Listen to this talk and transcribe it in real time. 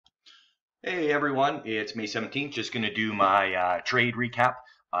Hey everyone, it's May 17th. Just going to do my trade recap.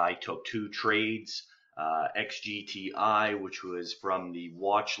 I took two trades, Xgti, which was from the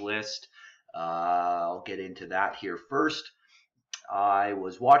watch list. I'll get into that here first. I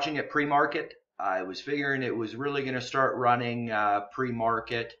was watching it pre-market. I was figuring it was really going to start running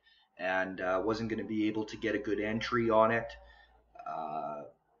pre-market and wasn't going to be able to get a good entry on it. Uh,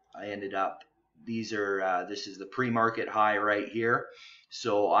 I ended up, this is the pre-market high right here.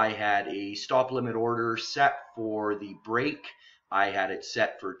 So I had a stop limit order set for the break. I had it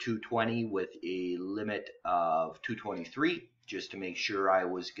set for 220 with a limit of 223 just to make sure I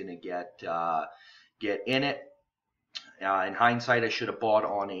was going to get in it. In hindsight, I should have bought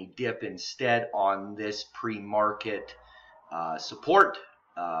on a dip instead on this pre-market support.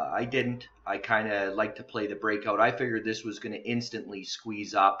 I didn't. I kind of like to play the breakout. I figured this was going to instantly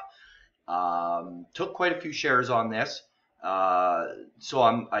squeeze up. Took quite a few shares on this.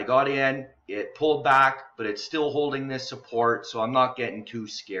 So I got in, it pulled back, but it's still holding this support, so I'm not getting too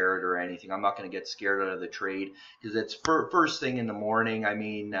scared or anything. I'm not going to get scared out of the trade because it's first thing in the morning. I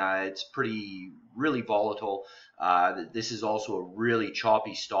mean, it's really volatile. This is also a really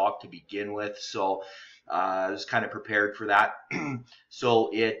choppy stock to begin with, so I was kind of prepared for that. So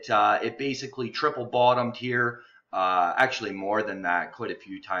it basically triple bottomed here. Actually more than that, quite a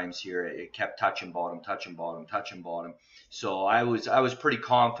few times here. It kept touching bottom, touching bottom, touching bottom. So I was pretty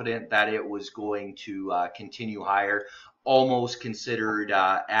confident that it was going to continue higher. Almost considered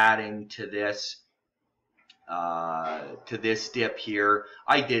adding to this dip here.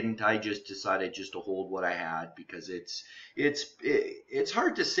 I didn't. I just decided just to hold what I had because it's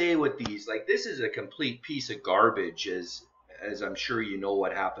hard to say with these. Like, this is a complete piece of garbage, as I'm sure you know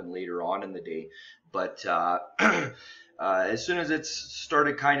what happened later on in the day. But as soon as it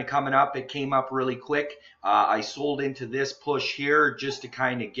started kind of coming up, it came up really quick. I sold into this push here just to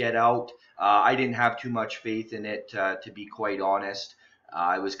kind of get out. I didn't have too much faith in it, to be quite honest.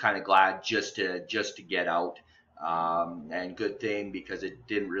 I was kind of glad just to get out. And good thing because it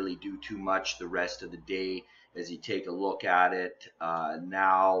didn't really do too much the rest of the day. As you take a look at it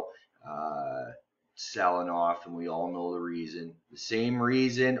now, selling off, and we all know the reason. The same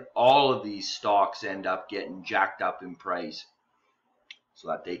reason all of these stocks end up getting jacked up in price, so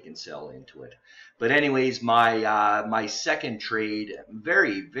that they can sell into it. But anyways, my second trade, I'm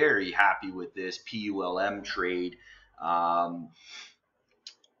very, very happy with this PULM trade.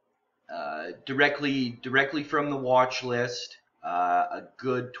 Directly from the watch list, a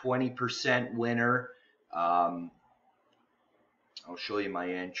good 20% winner. I'll show you my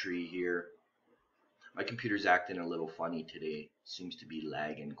entry here. My computer's acting a little funny today. Seems to be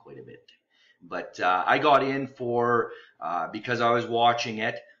lagging quite a bit. But I got in for, because I was watching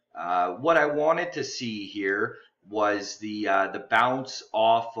it, what I wanted to see here was the bounce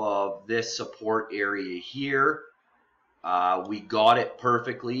off of this support area here. We got it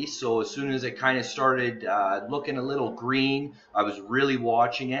perfectly. So as soon as it kind of started looking a little green, I was really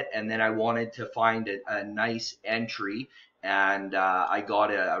watching it, and then I wanted to find a nice entry. And I got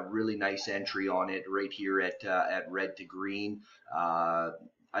a really nice entry on it right here at red to green.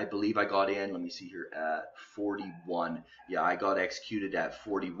 I believe I got in, let me see here, at 41. Yeah, I got executed at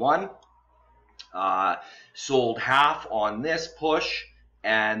 41. Sold half on this push,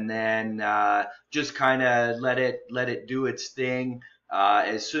 and then just kind of let it do its thing.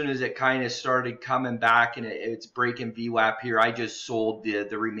 As soon as it kind of started coming back and it's breaking VWAP here, I just sold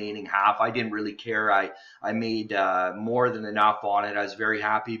the remaining half. I didn't really care. I made more than enough on it. I was very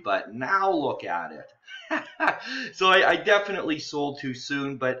happy, but now look at it. So I definitely sold too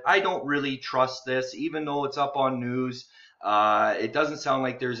soon, but I don't really trust this, even though it's up on news. It doesn't sound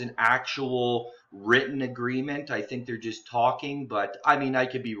like there's an actual written agreement. I think they're just talking, but I mean, I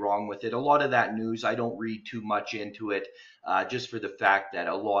could be wrong with it. A lot of that news, I don't read too much into it, just for the fact that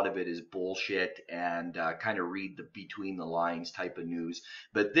a lot of it is bullshit and kind of read the between the lines type of news.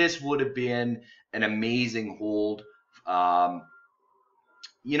 But this would have been an amazing hold.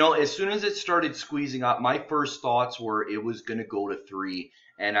 You know, as soon as it started squeezing up, my first thoughts were it was going to go to 3,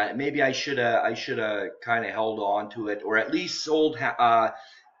 and maybe I should have kind of held on to it, or at least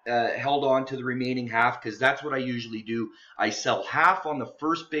held on to the remaining half, because that's what I usually do. I sell half on the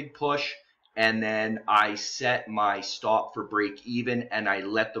first big push, and then I set my stop for break even, and I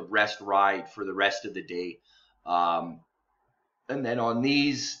let the rest ride for the rest of the day. And then on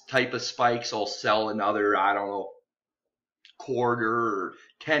these type of spikes, I'll sell another, I don't know, quarter or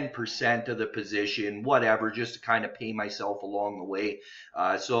 10% of the position, whatever, just to kind of pay myself along the way.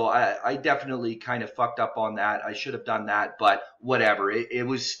 So I definitely kind of fucked up on that. I should have done that, but whatever. It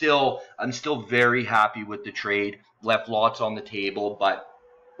was still, I'm still very happy with the trade. Left lots on the table, but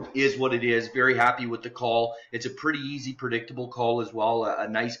is what it is. Very happy with the call. It's a pretty easy, predictable call as well. A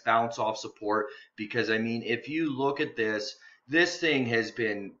nice bounce off support, because I mean, if you look at this thing has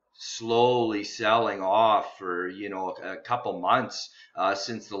been slowly selling off for, you know, a couple months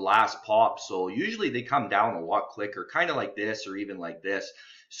since the last pop. So usually they come down a lot quicker, kind of like this or even like this.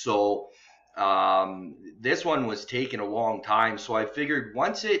 So this one was taking a long time. So I figured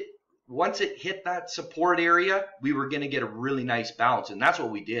once it hit that support area, we were going to get a really nice bounce, and that's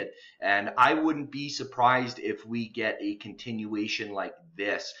what we did. And I wouldn't be surprised if we get a continuation like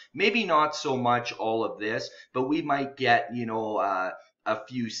this. Maybe not so much all of this, but we might get, you know, a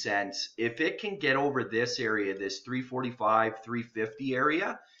few cents. If it can get over this area, this 345, 350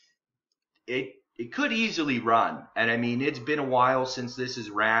 area, it could easily run. And I mean, it's been a while since this has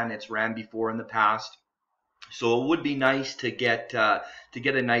ran. It's ran before in the past. So it would be nice to get a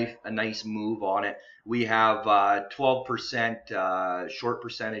nice move on it. We have 12% short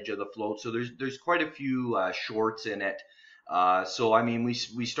percentage of the float, so there's quite a few shorts in it. So I mean,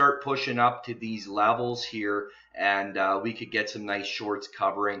 we start pushing up to these levels here, and we could get some nice shorts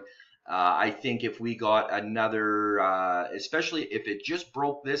covering. I think if we got another, especially if it just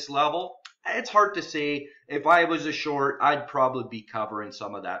broke this level, it's hard to say. If I was a short, I'd probably be covering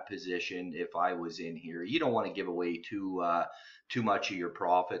some of that position if I was in here. You don't want to give away too much of your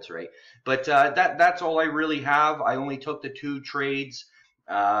profits, right? But that's all I really have. I only took the 2 trades.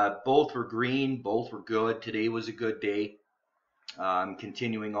 Both were green, both were good. Today was a good day.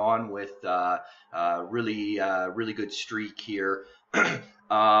 Continuing on with really good streak here.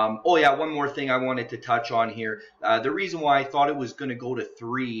 Oh yeah, one more thing I wanted to touch on here. The reason why I thought it was going to go to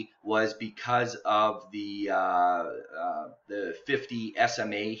 3 was because of the 50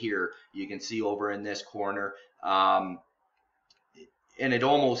 SMA here. You can see over in this corner, and it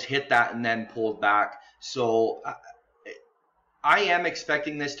almost hit that and then pulled back. So I am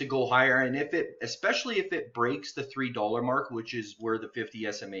expecting this to go higher, and especially if it breaks the $3 mark, which is where the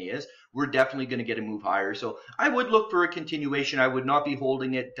 50 SMA is, we're definitely going to get a move higher. So I would look for a continuation. I would not be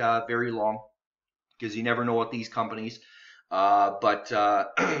holding it very long, because you never know with these companies. But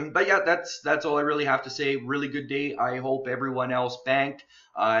yeah, that's all I really have to say. Really good day. I hope everyone else banked.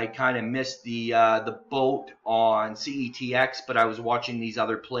 I kind of missed the boat on CETX, but I was watching these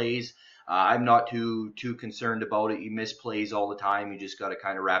other plays. I'm not too concerned about it. You miss plays all the time. You just got to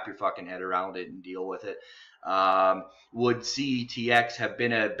kind of wrap your fucking head around it and deal with it. Would CETX have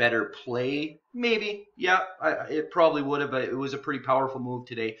been a better play? Maybe. Yeah, it probably would have. It was a pretty powerful move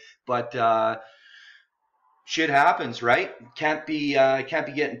today. But shit happens, right? Can't be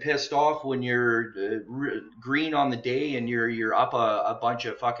getting pissed off when you're green on the day and you're up a bunch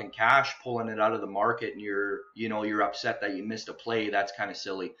of fucking cash, pulling it out of the market, and you're upset that you missed a play. That's kind of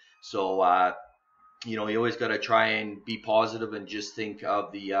silly. So you always got to try and be positive and just think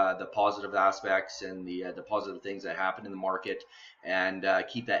of the positive aspects and the positive things that happen in the market, and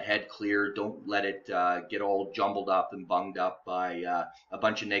keep that head clear. Don't let it get all jumbled up and bunged up by a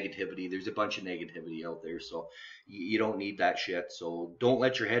bunch of negativity. There's a bunch of negativity out there, so you don't need that shit. So don't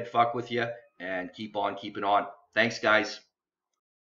let your head fuck with you, and keep on keeping on. Thanks, guys.